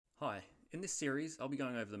Hi, in this series I'll be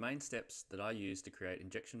going over the main steps that I use to create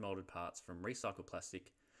injection molded parts from recycled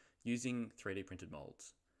plastic using 3D printed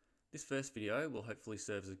molds. This first video will hopefully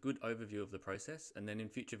serve as a good overview of the process, and then in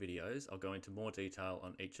future videos I'll go into more detail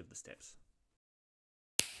on each of the steps.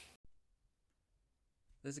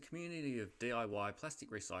 There's a community of DIY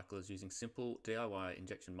plastic recyclers using simple DIY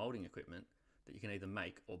injection molding equipment that you can either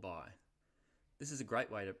make or buy. This is a great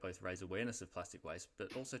way to both raise awareness of plastic waste,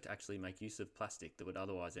 but also to actually make use of plastic that would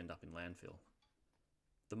otherwise end up in landfill.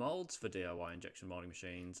 The moulds for DIY injection molding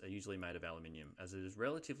machines are usually made of aluminium, as it is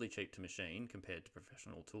relatively cheap to machine compared to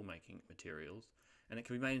professional tool-making materials, and it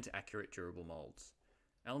can be made into accurate, durable moulds.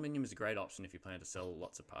 Aluminium is a great option if you plan to sell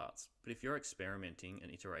lots of parts, but if you're experimenting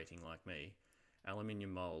and iterating like me,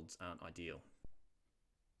 aluminium moulds aren't ideal.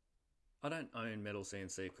 I don't own metal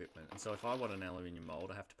CNC equipment, and so if I want an aluminium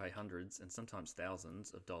mould, I have to pay hundreds and sometimes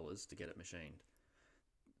thousands of dollars to get it machined.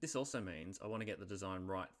 This also means I want to get the design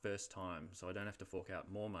right first time, so I don't have to fork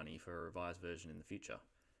out more money for a revised version in the future.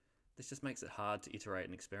 This just makes it hard to iterate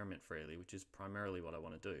and experiment freely, which is primarily what I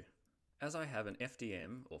want to do. As I have an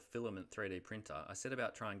FDM, or filament 3D printer, I set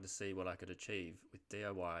about trying to see what I could achieve with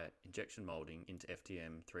DIY injection moulding into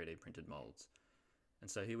FDM 3D printed moulds.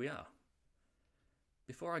 And so here we are.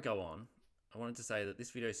 Before I go on, I wanted to say that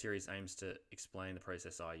this video series aims to explain the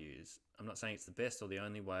process I use. I'm not saying it's the best or the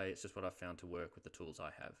only way, it's just what I've found to work with the tools I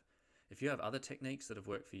have. If you have other techniques that have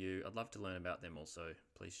worked for you, I'd love to learn about them also.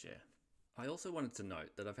 Please share. I also wanted to note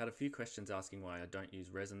that I've had a few questions asking why I don't use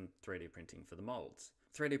resin 3D printing for the molds.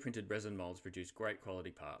 3D printed resin molds produce great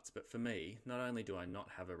quality parts, but for me, not only do I not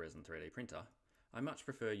have a resin 3D printer, I much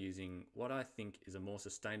prefer using what I think is a more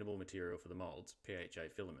sustainable material for the molds, PHA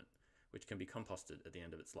filament, which can be composted at the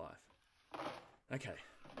end of its life. Okay,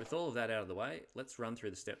 with all of that out of the way, let's run through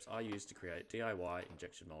the steps I use to create DIY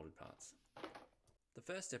injection molded parts. The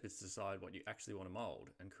first step is to decide what you actually want to mold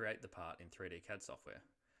and create the part in 3D CAD software.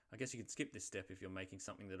 I guess you could skip this step if you're making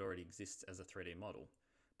something that already exists as a 3D model,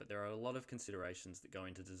 but there are a lot of considerations that go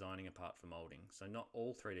into designing a part for molding, so not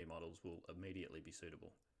all 3D models will immediately be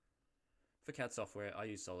suitable. For CAD software, I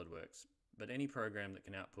use Solidworks, but any program that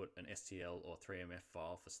can output an STL or 3MF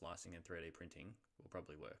file for slicing and 3D printing will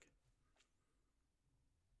probably work.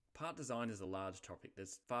 Part design is a large topic.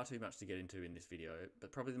 There's far too much to get into in this video,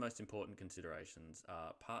 but probably the most important considerations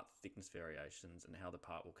are part thickness variations and how the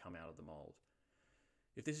part will come out of the mold.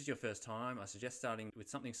 If this is your first time, I suggest starting with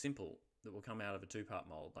something simple that will come out of a two-part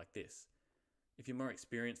mold like this. If you're more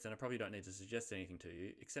experienced, then I probably don't need to suggest anything to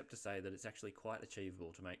you, except to say that it's actually quite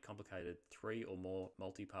achievable to make complicated 3 or more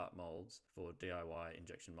multi-part molds for DIY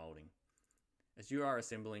injection molding. As you are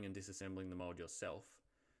assembling and disassembling the mold yourself,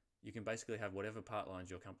 you can basically have whatever part lines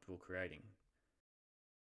you're comfortable creating.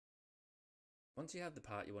 Once you have the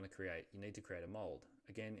part you want to create, you need to create a mold,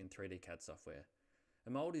 again in 3D CAD software. A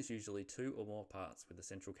mold is usually 2 or more parts with a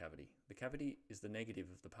central cavity. The cavity is the negative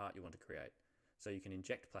of the part you want to create, so you can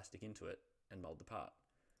inject plastic into it and mold the part.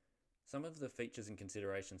 Some of the features and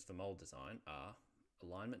considerations for mold design are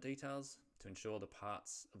alignment details to ensure the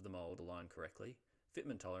parts of the mold align correctly,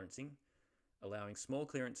 fitment tolerancing, allowing small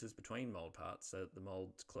clearances between mold parts so that the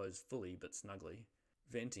molds close fully but snugly,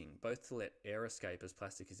 venting, both to let air escape as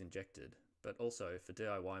plastic is injected, but also for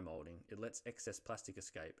DIY molding, it lets excess plastic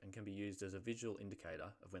escape and can be used as a visual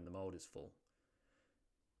indicator of when the mold is full.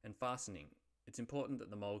 And fastening. It's important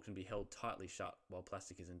that the mold can be held tightly shut while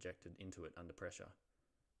plastic is injected into it under pressure.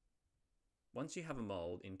 Once you have a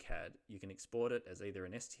mold in CAD, you can export it as either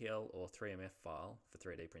an STL or 3MF file for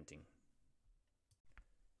 3D printing.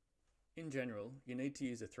 In general, you need to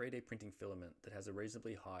use a 3D printing filament that has a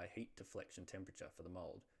reasonably high heat deflection temperature for the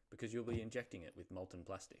mold, because you'll be injecting it with molten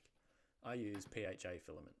plastic. I use PHA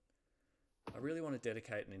filament. I really want to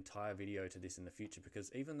dedicate an entire video to this in the future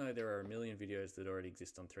because even though there are a million videos that already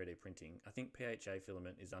exist on 3D printing, I think PHA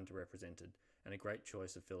filament is underrepresented and a great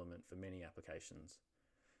choice of filament for many applications.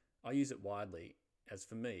 I use it widely, as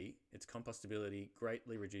for me, its compostability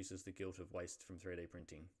greatly reduces the guilt of waste from 3D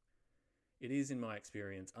printing. It is, in my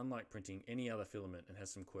experience, unlike printing any other filament and has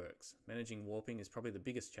some quirks. Managing warping is probably the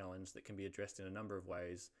biggest challenge that can be addressed in a number of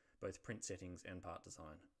ways, both print settings and part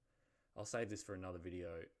design. I'll save this for another video,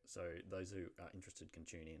 so those who are interested can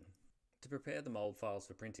tune in. To prepare the mold files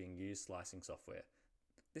for printing, use slicing software.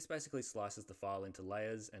 This basically slices the file into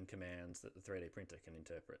layers and commands that the 3D printer can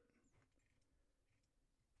interpret.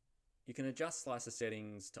 You can adjust slicer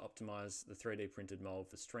settings to optimize the 3D printed mold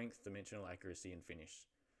for strength, dimensional accuracy, and finish.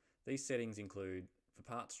 These settings include, for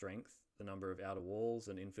part strength, the number of outer walls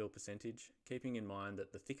and infill percentage, keeping in mind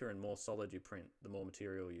that the thicker and more solid you print, the more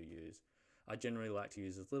material you use. I generally like to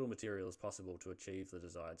use as little material as possible to achieve the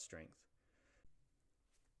desired strength.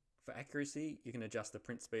 For accuracy, you can adjust the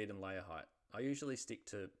print speed and layer height. I usually stick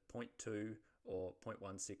to 0.2 or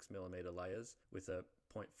 0.16mm layers with a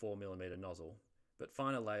 0.4mm nozzle, but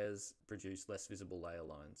finer layers produce less visible layer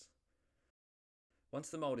lines. Once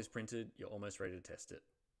the mould is printed, you're almost ready to test it.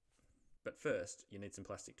 But first, you need some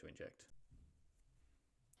plastic to inject.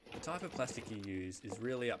 The type of plastic you use is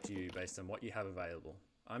really up to you based on what you have available.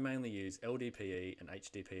 I mainly use LDPE and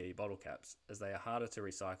HDPE bottle caps as they are harder to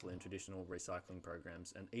recycle in traditional recycling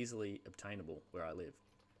programs and easily obtainable where I live.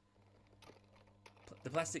 The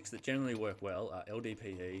plastics that generally work well are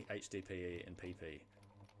LDPE, HDPE and PP.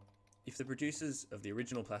 If the producers of the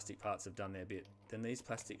original plastic parts have done their bit, then these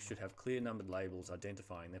plastics should have clear numbered labels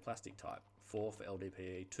identifying their plastic type, 4 for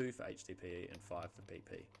LDPE, 2 for HDPE and 5 for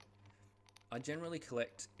PP. I generally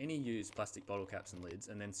collect any used plastic bottle caps and lids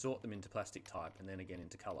and then sort them into plastic type and then again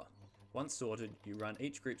into colour. Once sorted, you run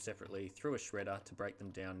each group separately through a shredder to break them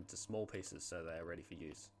down into small pieces so they are ready for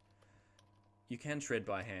use. You can shred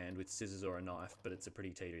by hand with scissors or a knife, but it's a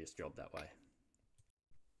pretty tedious job that way.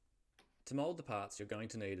 To mould the parts, you're going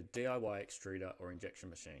to need a DIY extruder or injection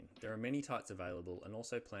machine. There are many types available and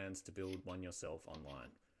also plans to build one yourself online.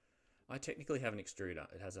 I technically have an extruder.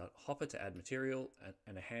 It has a hopper to add material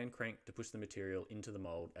and a hand crank to push the material into the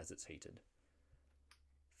mould as it's heated.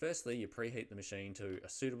 Firstly, you preheat the machine to a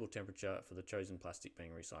suitable temperature for the chosen plastic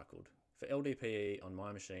being recycled. For LDPE on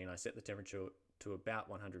my machine, I set the temperature to about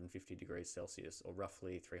 150 degrees Celsius or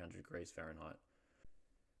roughly 300 degrees Fahrenheit.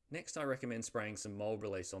 Next, I recommend spraying some mould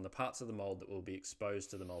release on the parts of the mould that will be exposed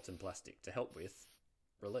to the molten plastic to help with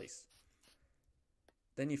release.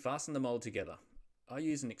 Then you fasten the mould together. I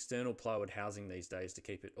use an external plywood housing these days to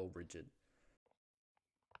keep it all rigid.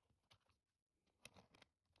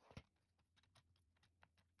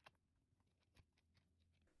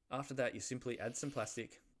 After that, you simply add some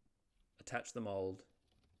plastic, attach the mould,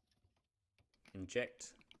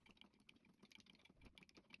 inject,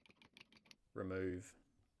 remove,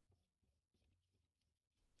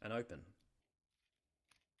 and open.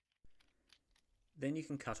 Then you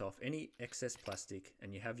can cut off any excess plastic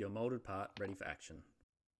and you have your moulded part ready for action.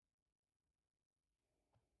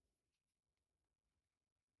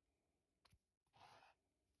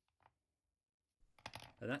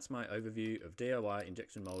 And that's my overview of DIY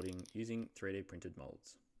injection moulding using 3D printed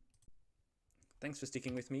moulds. Thanks for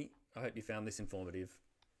sticking with me. I hope you found this informative.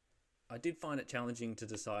 I did find it challenging to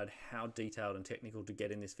decide how detailed and technical to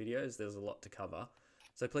get in this video as there's a lot to cover,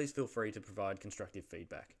 so please feel free to provide constructive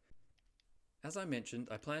feedback. As I mentioned,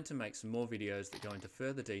 I plan to make some more videos that go into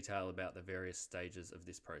further detail about the various stages of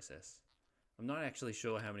this process. I'm not actually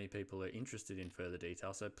sure how many people are interested in further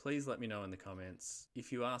detail, so please let me know in the comments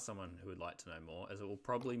if you are someone who would like to know more, as it will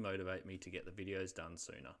probably motivate me to get the videos done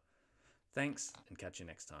sooner. Thanks, and catch you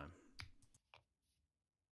next time.